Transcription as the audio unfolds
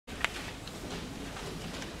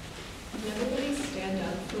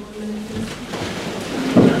for 1 minute, please.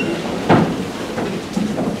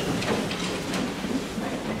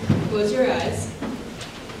 Close your eyes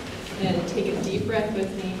and take a deep breath with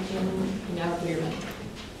me in and out through your mouth.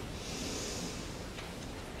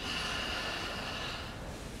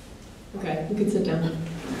 Okay, you can sit down.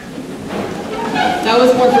 That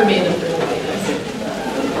was more for me than for everybody else.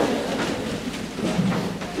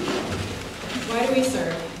 Why do we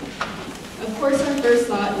serve? Of course, our first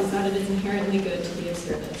thought is that it is inherently good to be of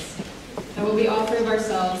service, that what we offer of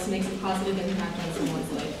ourselves makes a positive impact on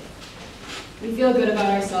someone's life. We feel good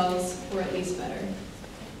about ourselves, or at least better.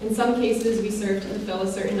 In some cases, we serve to fulfill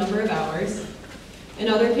a certain number of hours. In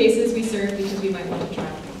other cases, we serve because we might want to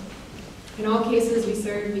travel. In all cases, we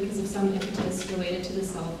serve because of some impetus related to the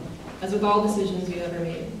self, as with all decisions we've ever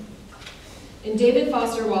made. In David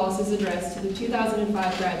Foster Wallace's address to the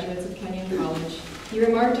 2005 graduates of Kenyon College, he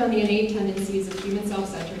remarked on the innate tendencies of human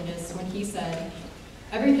self-centeredness when he said,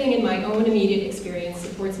 "Everything in my own immediate experience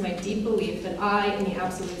supports my deep belief that I am the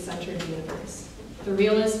absolute center of the universe, the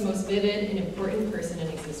realest, most vivid, and important person in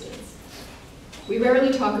existence." We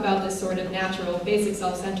rarely talk about this sort of natural, basic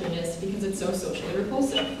self-centeredness because it's so socially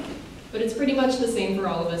repulsive, but it's pretty much the same for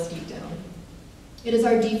all of us deep down. It is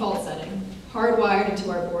our default setting, hardwired into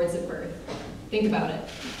our boards at birth. Think about it.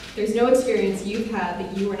 There's no experience you've had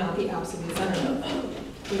that you are not the absolute center of.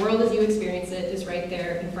 The world as you experience it is right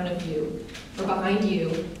there in front of you, or behind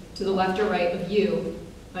you, to the left or right of you,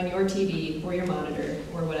 on your TV or your monitor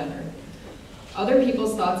or whatever. Other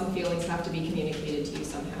people's thoughts and feelings have to be communicated to you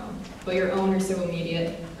somehow, but your own are so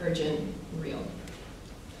immediate, urgent, and real.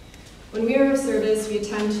 When we are of service, we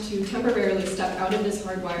attempt to temporarily step out of this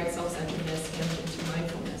hardwired self-centeredness and into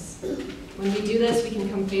mindfulness. When we do this, we can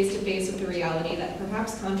come face to face with the reality that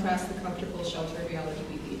perhaps contrasts the comfortable, sheltered reality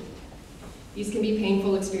we lead. These can be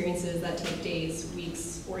painful experiences that take days,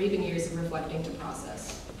 weeks, or even years of reflecting to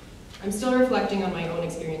process. I'm still reflecting on my own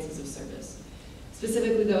experiences of service,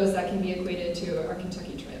 specifically those that can be equated to our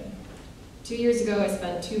Kentucky trip. 2 years ago, I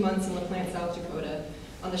spent 2 months in LaPlante, South Dakota,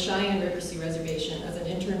 on the Cheyenne River Sioux Reservation as an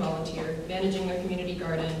intern volunteer, managing their community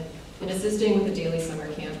garden and assisting with the daily summer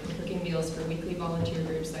camp and cooking meals for weekly volunteer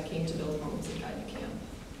groups that came to build homes and guide the camp.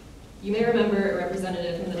 You may remember a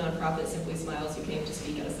representative from the nonprofit Simply Smiles who came to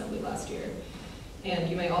speak at Assembly last year. And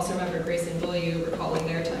you may also remember Grace and Beaulieu recalling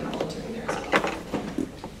their time volunteering there as well.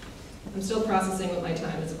 I'm still processing with my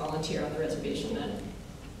time as a volunteer on the reservation then.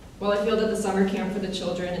 While I feel that the summer camp for the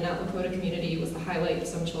children in that Lakota community was the highlight of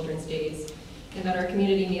some children's days, and that our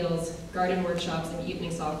community meals, garden workshops, and evening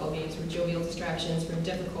softball games were jovial distractions from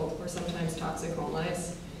difficult or sometimes toxic home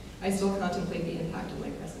lives, I still contemplate the impact of my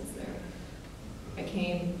presence there. I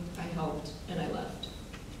came, I helped, and I left.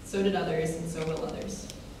 So did others, and so will others.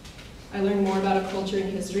 I learned more about a culture and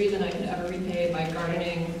history than I could ever repay by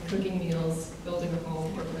gardening, cooking meals, building a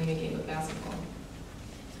home, or playing a game of basketball.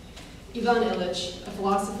 Ivan Illich, a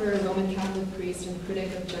philosopher, Roman Catholic priest, and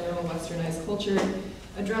critic of general westernized culture,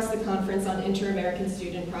 addressed the Conference on Inter-American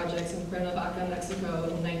Student Projects in Cuernavaca, Mexico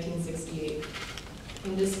in 1968.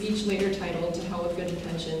 In this speech, later titled "To Hell with Good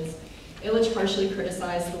Intentions," Illich harshly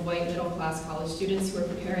criticized the white middle-class college students who were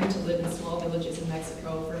preparing to live in small villages in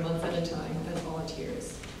Mexico for months at a time as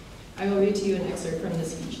volunteers. I will read to you an excerpt from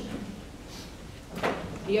this speech now.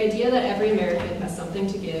 The idea that every American has something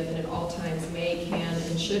to give and at all times may, can,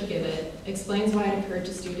 and should give it explains why it occurred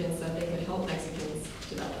to students that they could help Mexicans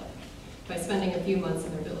develop by spending a few months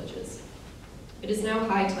in their villages. It is now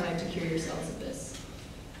high time to cure yourselves of this.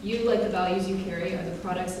 You, like the values you carry, are the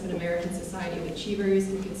products of an American society of achievers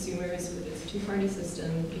and consumers with its two-party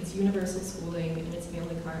system, its universal schooling, and its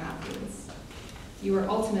family car affluence. You are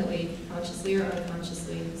ultimately, consciously or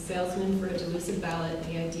unconsciously, salesmen for a delusive ballot and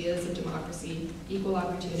the ideas of democracy, equal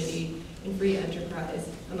opportunity, and free enterprise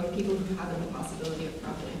among people who haven't the possibility of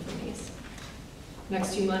profiting from these.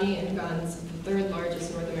 Next to money and guns, the third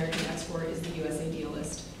largest North American export is the US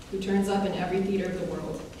idealist, who turns up in every theater of the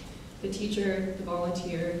world. The teacher, the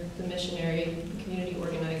volunteer, the missionary, the community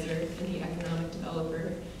organizer, and the economic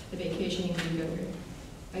developer, the vacationing do-gooder.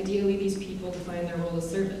 Ideally, these people define their role as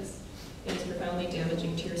service. It is profoundly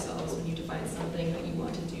damaging to yourselves when you define something that you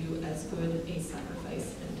want to do as good a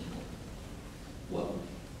sacrifice and help. Whoa.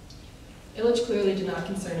 Illich clearly did not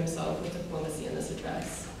concern himself with diplomacy in this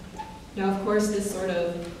address. Now, of course, this sort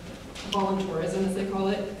of voluntourism, as they call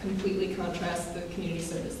it, completely contrasts the community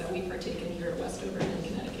service that we partake in here at Westover in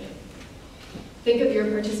Connecticut. Think of your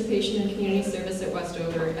participation in community service at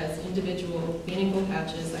Westover as individual, meaningful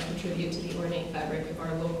patches that contribute to the ornate fabric of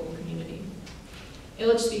our local community.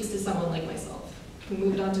 Illich speaks to someone like myself, who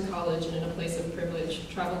moved on to college and in a place of privilege,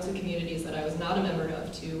 traveled to communities that I was not a member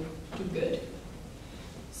of to do good.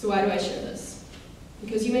 So why do I share this?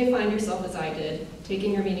 because you may find yourself, as I did,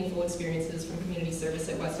 taking your meaningful experiences from community service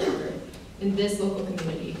at Westover in this local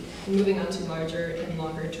community and moving on to larger and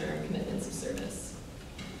longer-term commitments of service.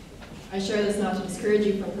 I share this not to discourage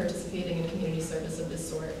you from participating in community service of this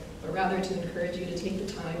sort, but rather to encourage you to take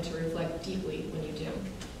the time to reflect deeply when you do.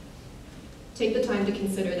 Take the time to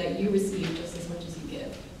consider that you receive just as much as you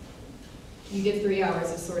give. You give 3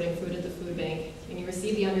 hours of sorting food at the food bank, and you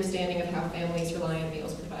receive the understanding of how families rely on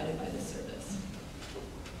meals provided by this service.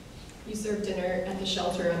 You serve dinner at the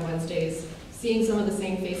shelter on Wednesdays, seeing some of the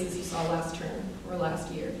same faces you saw last term or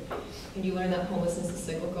last year, and you learn that homelessness is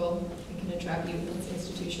cyclical and can entrap you in its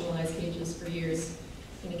institutionalized cages for years,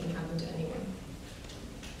 and it can happen to anyone.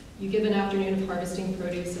 You give an afternoon of harvesting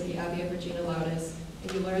produce at the Abbey of Regina Laudis,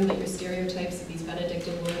 and you learn that your stereotypes of these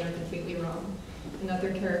Benedictine women are completely wrong, and that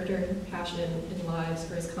their character, passion, and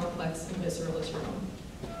lives are as complex and visceral as your own.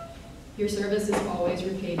 Your service is always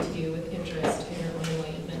repaid to you with interest in your own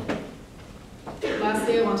enlightenment.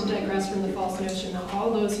 Lastly, I want to digress from the false notion that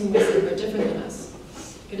all those whom we serve are different than us.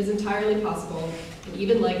 It is entirely possible, and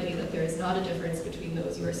even likely, that there is not a difference between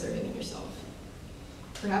those you are serving and yourself.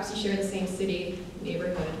 Perhaps you share the same city,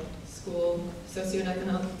 neighborhood, school,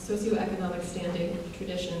 socioeconomic standing,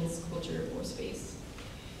 traditions, culture, or space.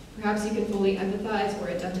 Perhaps you can fully empathize or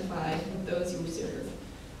identify with those you serve,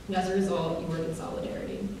 and as a result, you work in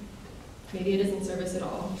solidarity. Maybe it isn't service at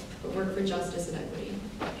all, but work for justice and equity.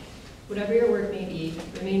 Whatever your work may be,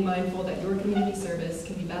 remain mindful that your community service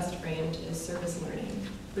can be best framed as service learning,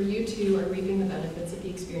 for you too are reaping the benefits of the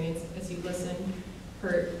experience as you listen,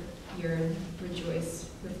 hurt, yearn, rejoice,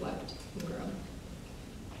 reflect, and grow.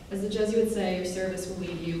 As the Jesuits say, your service will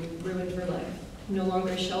leave you ruined for life, no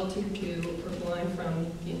longer sheltered to or blind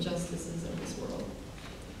from the injustices of this world.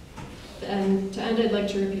 And to end, I'd like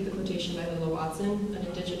to repeat the quotation by Lilla Watson, an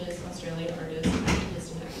Indigenous Australian artist,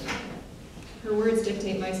 activist, and academic. Her words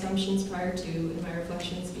dictate my assumptions prior to and my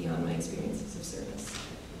reflections beyond my experiences of service.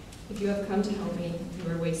 If you have come to help me,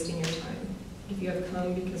 you are wasting your time. If you have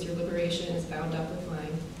come because your liberation is bound up with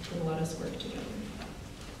mine, then let us work together.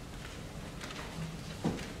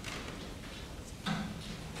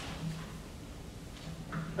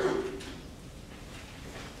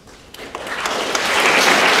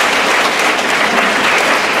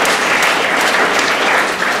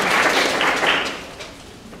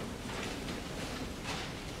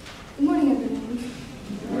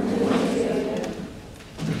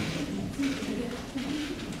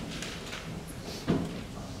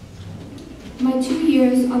 My 2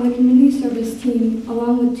 years on the community service team,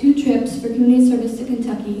 along with 2 trips for community service to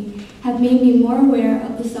Kentucky, have made me more aware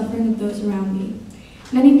of the suffering of those around me.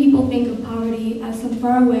 Many people think of poverty as some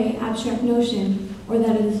faraway, abstract notion, or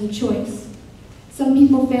that it is a choice. Some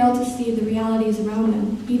people fail to see the realities around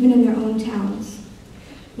them, even in their own towns.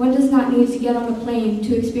 One does not need to get on a plane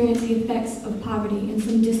to experience the effects of poverty in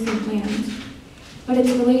some distant land. But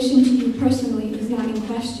its relation to you personally is not in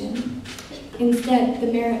question. Instead,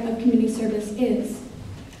 the merit of community service is.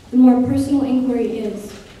 The more personal inquiry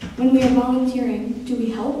is, when we are volunteering, do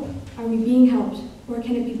we help? Are we being helped? Or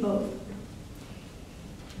can it be both?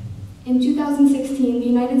 In 2016, the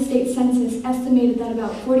United States Census estimated that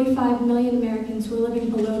about 45 million Americans were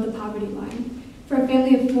living below the poverty line. For a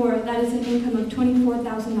family of 4, that is an income of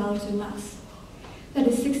 $24,000 or less. That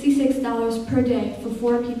is $66 per day for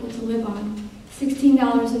 4 people to live on,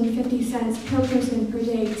 $16.50 per person per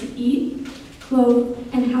day to eat, clothe,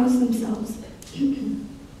 and house themselves.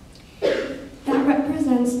 That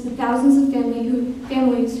represents the thousands of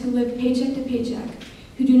families who live paycheck to paycheck,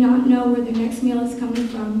 who do not know where their next meal is coming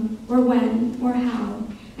from, or when, or how,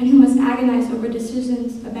 and who must agonize over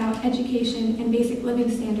decisions about education and basic living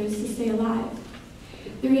standards to stay alive.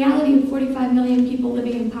 The reality of 45 million people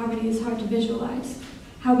living in poverty is hard to visualize.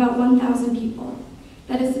 How about 1,000 people?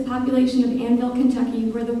 That is the population of Annville, Kentucky,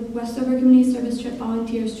 where the Westover Community Service Trip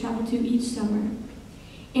volunteers travel to each summer.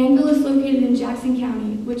 Annville is located in Jackson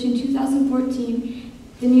County, which in 2014,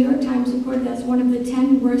 the New York Times reported as one of the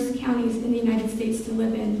 10 worst counties in the United States to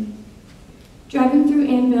live in. Driving through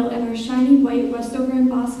Annville in our shiny white Westover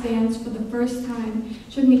embossed vans for the first time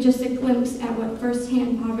showed me just a glimpse at what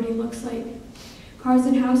first-hand poverty looks like. Cars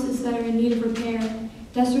and houses that are in need of repair,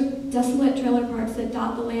 desolate trailer parks that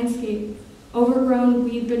dot the landscape, overgrown,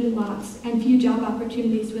 weed-ridden lots, and few job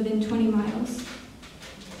opportunities within 20 miles.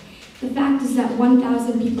 The fact is that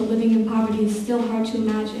 1,000 people living in poverty is still hard to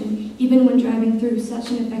imagine, even when driving through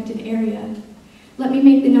such an affected area. Let me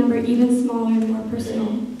make the number even smaller and more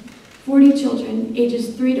personal. 40 children,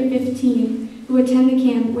 ages 3 to 15, who attend the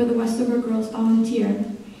camp where the Westover girls volunteer.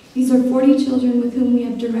 These are 40 children with whom we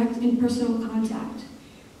have direct and personal contact.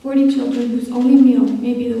 40 children whose only meal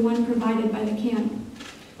may be the one provided by the camp.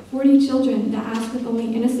 40 children that ask with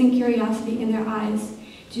only innocent curiosity in their eyes,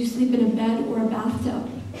 do you sleep in a bed or a bathtub?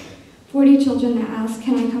 40 children that ask,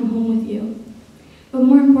 can I come home with you? But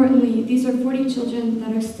more importantly, these are 40 children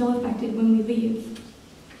that are still affected when we leave.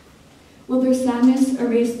 Will their sadness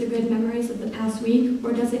erase the good memories of the past week,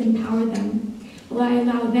 or does it empower them? Will I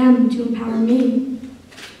allow them to empower me?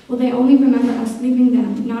 Will they only remember us leaving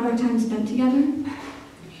them, not our time spent together?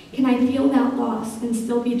 Can I feel that loss and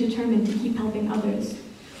still be determined to keep helping others?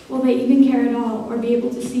 Will they even care at all, or be able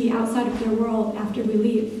to see outside of their world after we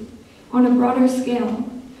leave? On a broader scale,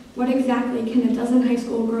 what exactly can a dozen high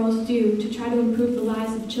school girls do to try to improve the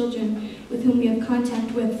lives of children with whom we have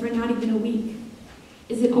contact with for not even a week?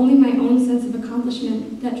 Is it only my own sense of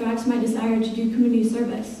accomplishment that drives my desire to do community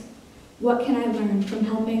service? What can I learn from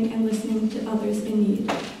helping and listening to others in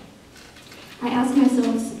need? I ask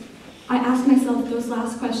myself those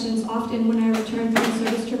last questions often when I return from a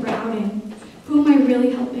service trip or outing. Who am I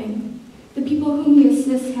really helping? The people whom we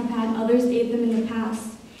assist have had others aid them in the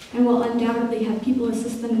past, and will undoubtedly have people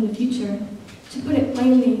assist them in the future. To put it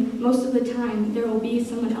plainly, most of the time, there will be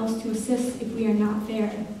someone else to assist if we are not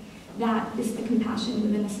there. That is the compassion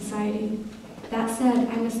within a society. That said,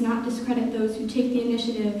 I must not discredit those who take the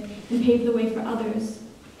initiative and pave the way for others.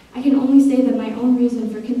 I can only say that my own reason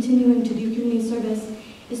for continuing to do community service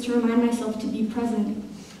is to remind myself to be present.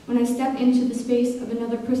 When I step into the space of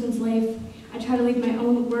another person's life, I try to leave my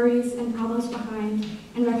own worries and problems behind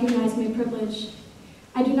and recognize my privilege.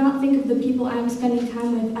 I do not think of the people I am spending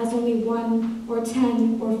time with as only 1 or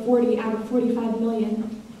 10 or 40 out of 45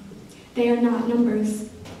 million. They are not numbers.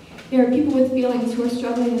 There are people with feelings who are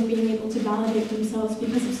struggling with being able to validate themselves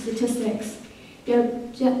because of statistics. They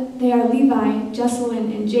are Levi,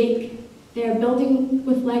 Jesselyn, and Jake. They are building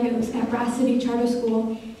with Legos at Brass City Charter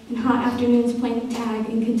School and hot afternoons playing tag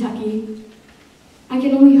in Kentucky. I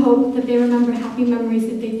can only hope that they remember happy memories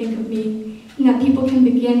if they think of me, and that people can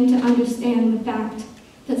begin to understand the fact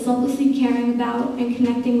that selflessly caring about and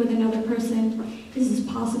connecting with another person is as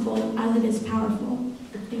possible as it is powerful.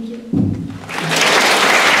 Thank you.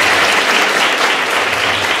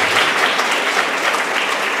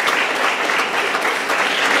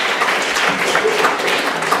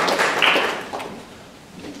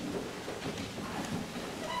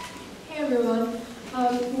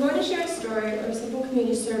 I'm going to share a story where a simple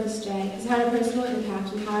community service day has had a personal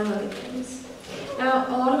impact on how I look at things. Now,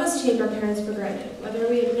 a lot of us take our parents for granted, whether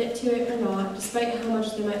we admit to it or not, despite how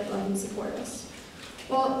much they might love and support us.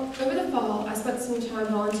 Well, over the fall, I spent some time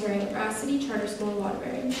volunteering at Brass City Charter School in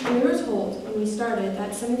Waterbury, and we were told when we started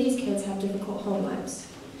that some of these kids have difficult home lives.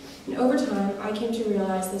 And over time, I came to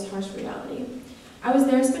realize this harsh reality. I was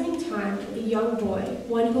there spending time with a young boy,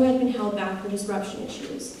 one who had been held back for disruption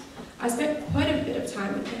issues. I spent quite a bit of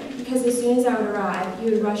time with him, because as soon as I would arrive, he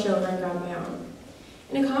would rush over and grab my arm.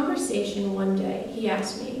 In a conversation one day, he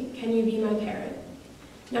asked me, "Can you be my parent?"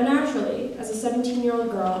 Now naturally, as a 17-year-old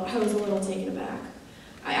girl, I was a little taken aback.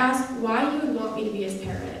 I asked why he would want me to be his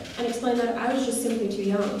parent, and explained that I was just simply too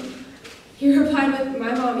young. He replied with,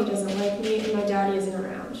 "My mommy doesn't like me, and my daddy isn't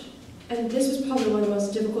around." And this was probably one of the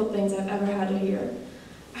most difficult things I've ever had to hear.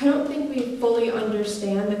 I don't think we fully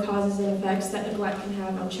understand the causes and effects that neglect can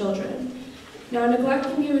have on children. Now, neglect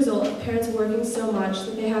can be a result of parents working so much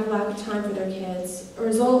that they have lack of time for their kids, a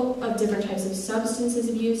result of different types of substances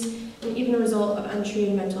abuse, and even a result of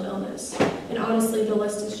untreated mental illness. And honestly, the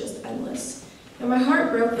list is just endless. And my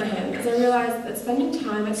heart broke for him as I realized that spending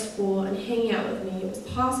time at school and hanging out with me was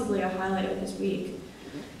possibly a highlight of his week.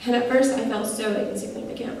 And at first I felt so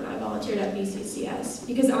insignificant when I volunteered at BCCS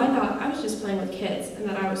because I thought I was just playing with kids and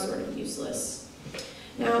that I was sort of useless.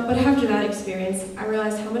 Now, but after that experience, I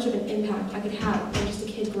realized how much of an impact I could have on just a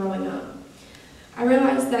kid growing up. I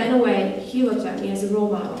realized that in a way, he looked at me as a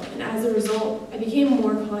role model, and as a result, I became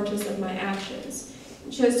more conscious of my actions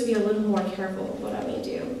and chose to be a little more careful with what I may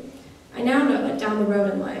do. I now know that down the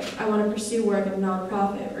road in life, I want to pursue work in a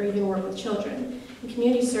nonprofit or even work with children. And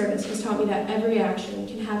community service has taught me that every action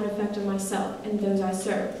can have an effect on myself and those I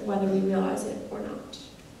serve, whether we realize it or not.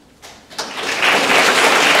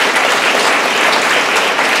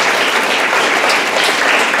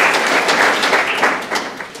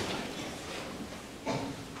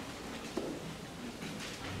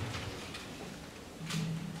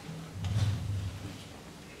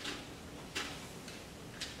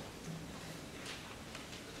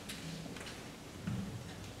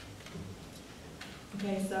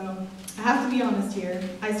 Okay, so I have to be honest here.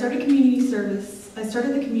 I started the community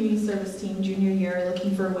service team junior year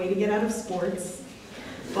looking for a way to get out of sports,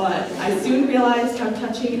 but I soon realized how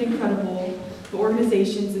touching and incredible the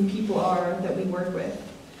organizations and people are that we work with.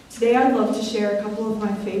 Today I'd love to share a couple of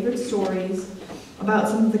my favorite stories about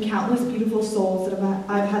some of the countless beautiful souls that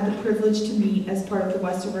I've had the privilege to meet as part of the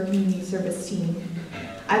Westover Community Service team.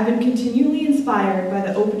 I've been continually inspired by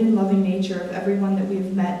the open and loving nature of everyone that we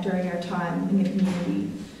have met during our time in the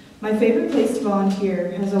community. My favorite place to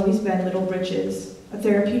volunteer has always been Little Britches, a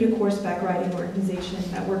therapeutic horseback riding organization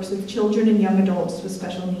that works with children and young adults with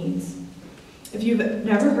special needs. If you've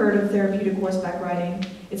never heard of therapeutic horseback riding,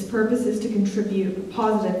 its purpose is to contribute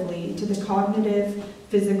positively to the cognitive,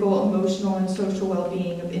 physical, emotional, and social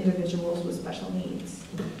well-being of individuals with special needs.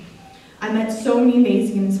 I met so many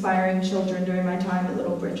amazing and inspiring children during my time at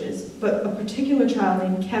Little Britches, but a particular child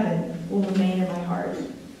named Kevin will remain in my heart.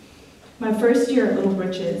 My first year at Little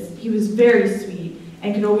Britches, he was very sweet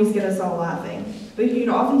and could always get us all laughing, but he'd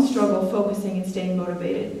often struggle focusing and staying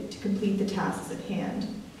motivated to complete the tasks at hand.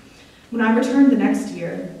 When I returned the next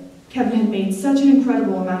year, Kevin had made such an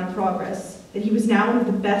incredible amount of progress that he was now one of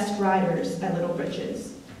the best riders at Little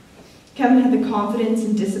Britches. Kevin had the confidence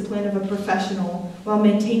and discipline of a professional while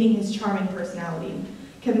maintaining his charming personality.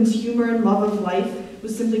 Kevin's humor and love of life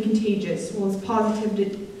was simply contagious, while his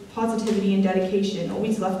positivity and dedication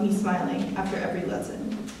always left me smiling after every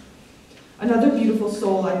lesson. Another beautiful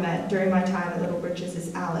soul I met during my time at Little Britches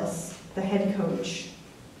is Alice, the head coach.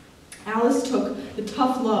 Alice took the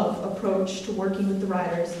tough love approach to working with the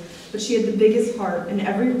riders, but she had the biggest heart, and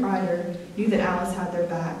every rider knew that Alice had their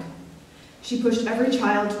back. She pushed every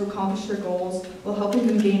child to accomplish their goals while helping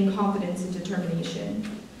them gain confidence and determination.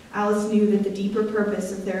 Alice knew that the deeper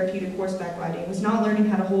purpose of therapeutic horseback riding was not learning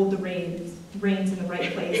how to hold the reins in the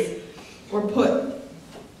right place or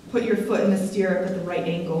put your foot in the stirrup at the right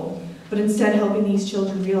angle, but instead helping these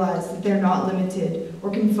children realize that they're not limited or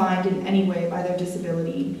confined in any way by their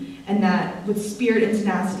disability, and that with spirit and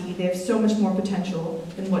tenacity, they have so much more potential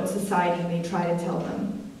than what society may try to tell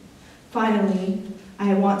them. Finally,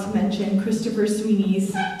 I want to mention Christopher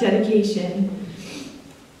Sweeney's dedication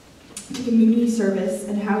to community service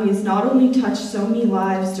and how he has not only touched so many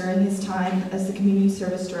lives during his time as the community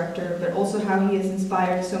service director, but also how he has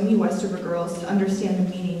inspired so many Westover girls to understand the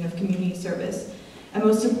meaning of community service, and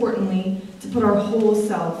most importantly, to put our whole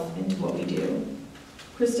self into what we do.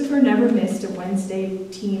 Christopher never missed a Wednesday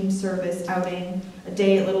team service outing, a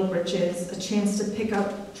day at Little Britches, a chance to pick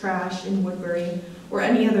up trash in Woodbury, or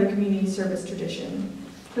any other community service tradition.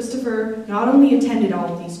 Christopher not only attended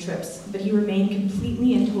all of these trips, but he remained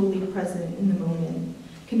completely and totally present in the moment,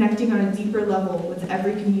 connecting on a deeper level with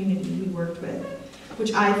every community we worked with,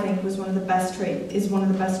 which I think is one of the best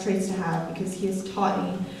traits to have, because he has taught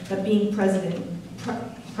me that being present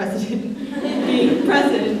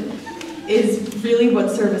is really what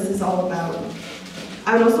service is all about.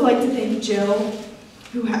 I would also like to thank Jill,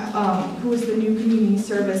 who was the new community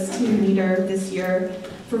service team leader this year,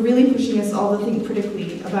 for really pushing us all to think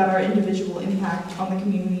critically about our individual impact on the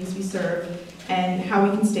communities we serve and how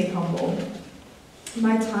we can stay humble.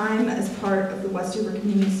 My time as part of the Westover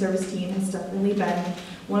Community Service team has definitely been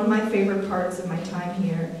one of my favorite parts of my time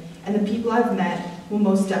here, and the people I've met will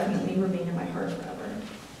most definitely remain in my heart forever.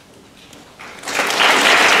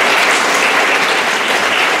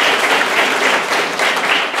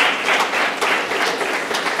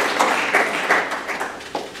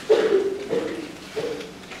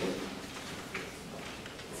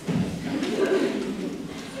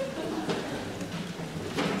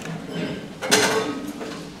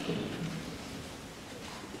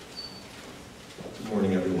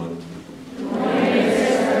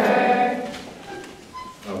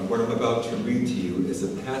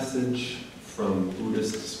 From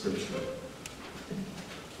Buddhist scripture,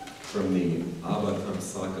 from the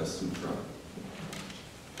Avatamsaka Sutra.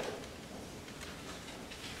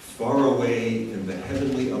 Far away in the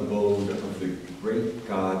heavenly abode of the great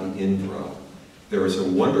god Indra, there is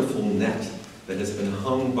a wonderful net that has been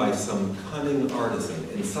hung by some cunning artisan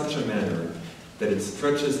in such a manner that it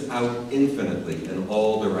stretches out infinitely in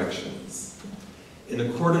all directions. In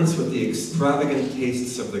accordance with the extravagant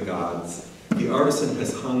tastes of the gods, the artisan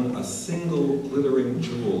has hung a single glittering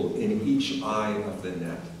jewel in each eye of the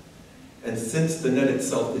net. And since the net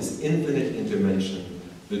itself is infinite in dimension,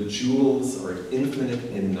 the jewels are infinite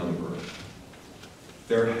in number.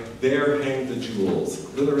 There hang the jewels,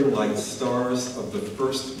 glittering like stars of the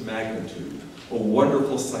first magnitude, a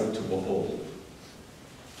wonderful sight to behold.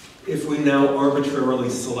 If we now arbitrarily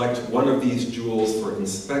select one of these jewels for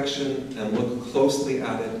inspection and look closely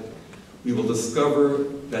at it, we will discover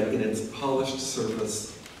that in its polished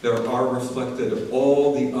surface there are reflected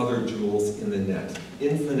all the other jewels in the net,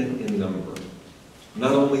 infinite in number.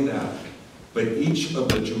 Not only that, but each of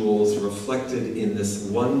the jewels reflected in this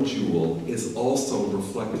one jewel is also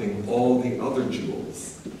reflecting all the other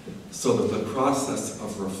jewels, so that the process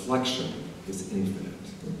of reflection is infinite.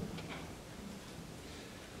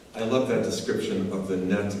 I love that description of the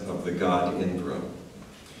net of the god Indra.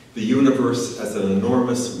 The universe as an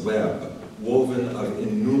enormous web woven of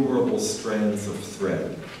innumerable strands of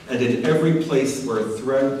thread, and in every place where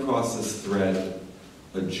thread crosses thread,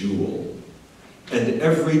 a jewel. And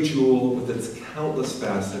every jewel with its countless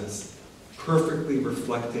facets perfectly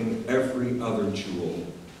reflecting every other jewel,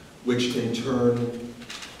 which in turn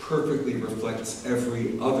perfectly reflects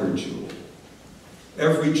every other jewel.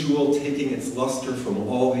 Every jewel taking its luster from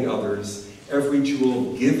all the others, every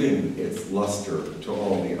jewel giving its luster to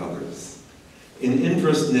all the others. In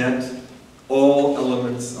Indra's net, all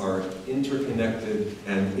elements are interconnected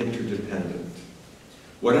and interdependent.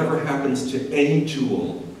 Whatever happens to any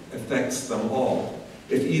jewel affects them all.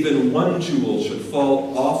 If even one jewel should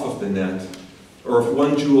fall off of the net, or if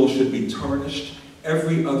one jewel should be tarnished,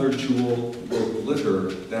 every other jewel will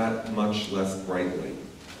glitter that much less brightly.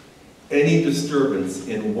 Any disturbance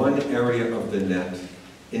in one area of the net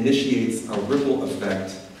initiates a ripple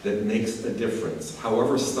effect that makes a difference,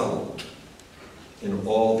 however subtle, in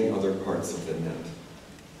all the other parts of the net.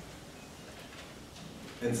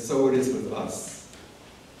 And so it is with us.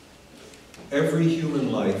 Every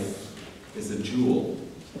human life is a jewel,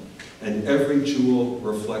 and every jewel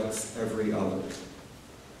reflects every other.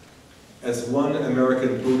 As one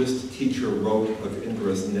American Buddhist teacher wrote of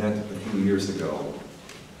Indra's net a few years ago,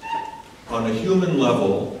 on a human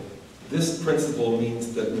level, this principle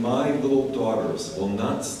means that my little daughters will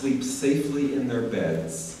not sleep safely in their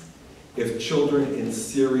beds if children in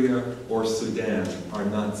Syria or Sudan are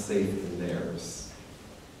not safe in theirs.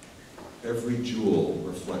 Every jewel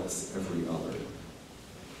reflects every other.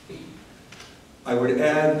 I would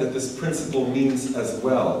add that this principle means as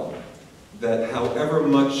well that however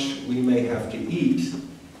much we may have to eat,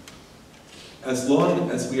 as long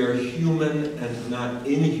as we are human and not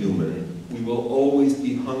inhuman, we will always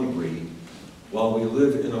be hungry while we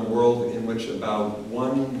live in a world in which about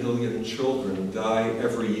 1 million children die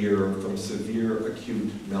every year from severe acute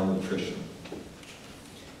malnutrition.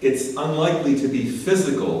 It's unlikely to be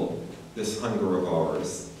physical, this hunger of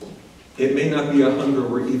ours. It may not be a hunger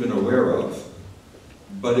we're even aware of,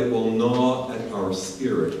 but it will gnaw at our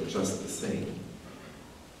spirit just the same.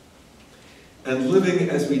 And living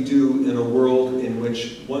as we do in a world in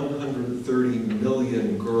which 130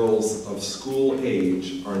 million girls of school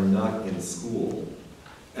age are not in school,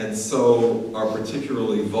 and so are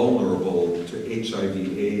particularly vulnerable to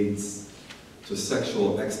HIV/AIDS, to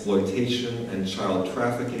sexual exploitation and child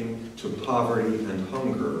trafficking, to poverty and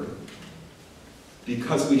hunger,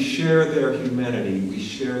 because we share their humanity, we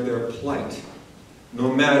share their plight,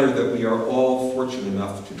 no matter that we are all fortunate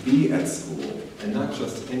enough to be at school, and not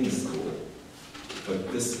just any school,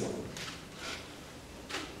 but this one.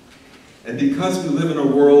 And because we live in a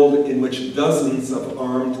world in which dozens of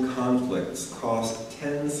armed conflicts cost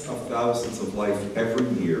tens of thousands of lives every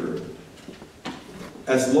year,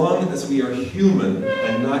 as long as we are human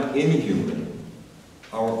and not inhuman,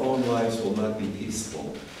 our own lives will not be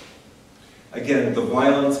peaceful. Again, the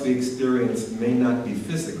violence we experience may not be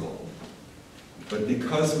physical, but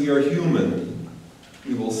because we are human,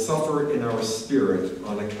 we will suffer in our spirit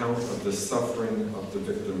on account of the suffering of the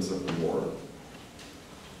victims of the war.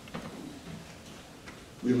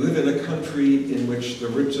 We live in a country in which the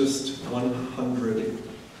richest 100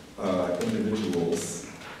 individuals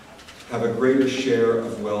have a greater share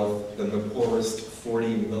of wealth than the poorest 40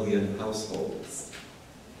 million households.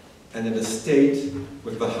 And in a state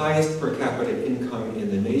with the highest per capita income in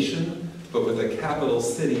the nation, but with a capital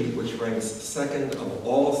city which ranks second of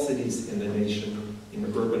all cities in the nation in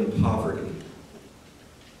urban poverty.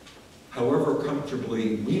 However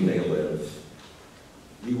comfortably we may live,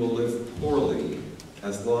 we will live poorly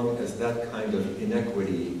as long as that kind of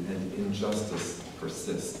inequity and injustice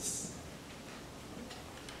persists.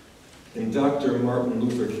 In Dr. Martin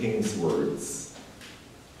Luther King's words,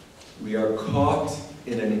 we are caught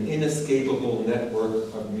in an inescapable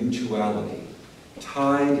network of mutuality,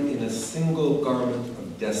 tied in a single garment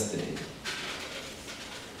of destiny.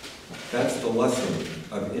 That's the lesson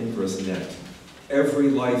of Indra's net. Every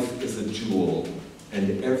life is a jewel,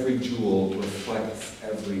 and every jewel reflects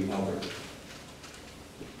every other.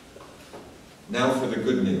 Now for the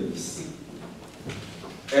good news.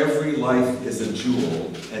 Every life is a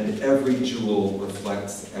jewel, and every jewel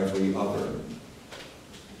reflects every other.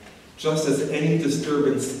 Just as any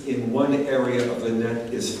disturbance in one area of the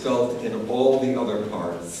net is felt in all the other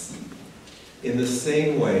parts, in the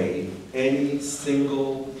same way, any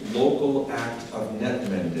single local act of net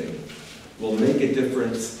mending will make a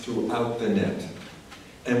difference throughout the net.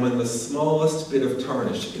 And when the smallest bit of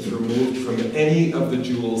tarnish is removed from any of the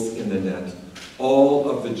jewels in the net, all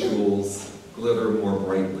of the jewels glitter more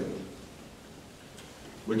brightly.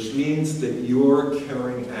 Which means that your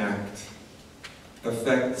caring act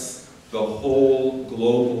affects the whole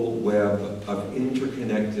global web of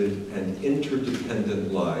interconnected and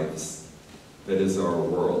interdependent lives that is our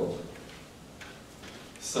world.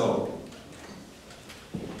 So,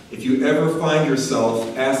 if you ever find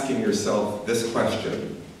yourself asking yourself this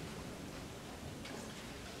question,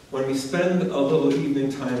 when we spend a little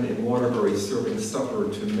evening time in Waterbury serving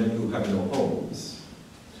supper to men who have no homes,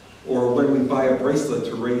 or when we buy a bracelet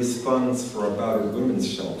to raise funds for a battered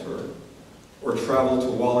women's shelter, or travel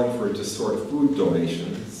to Wallingford to sort food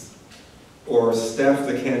donations, or staff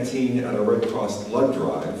the canteen at a Red Cross blood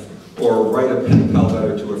drive, or write a pen pal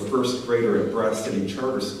letter to a first grader at Brass City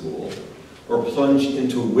Charter School, or plunge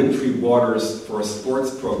into wintry waters for a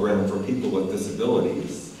sports program for people with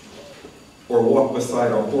disabilities, or walk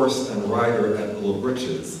beside a horse and rider at Little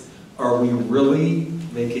Britches, are we really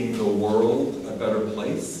making the world a better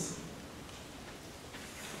place?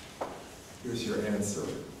 Here's your answer.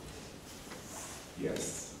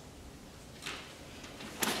 Yes.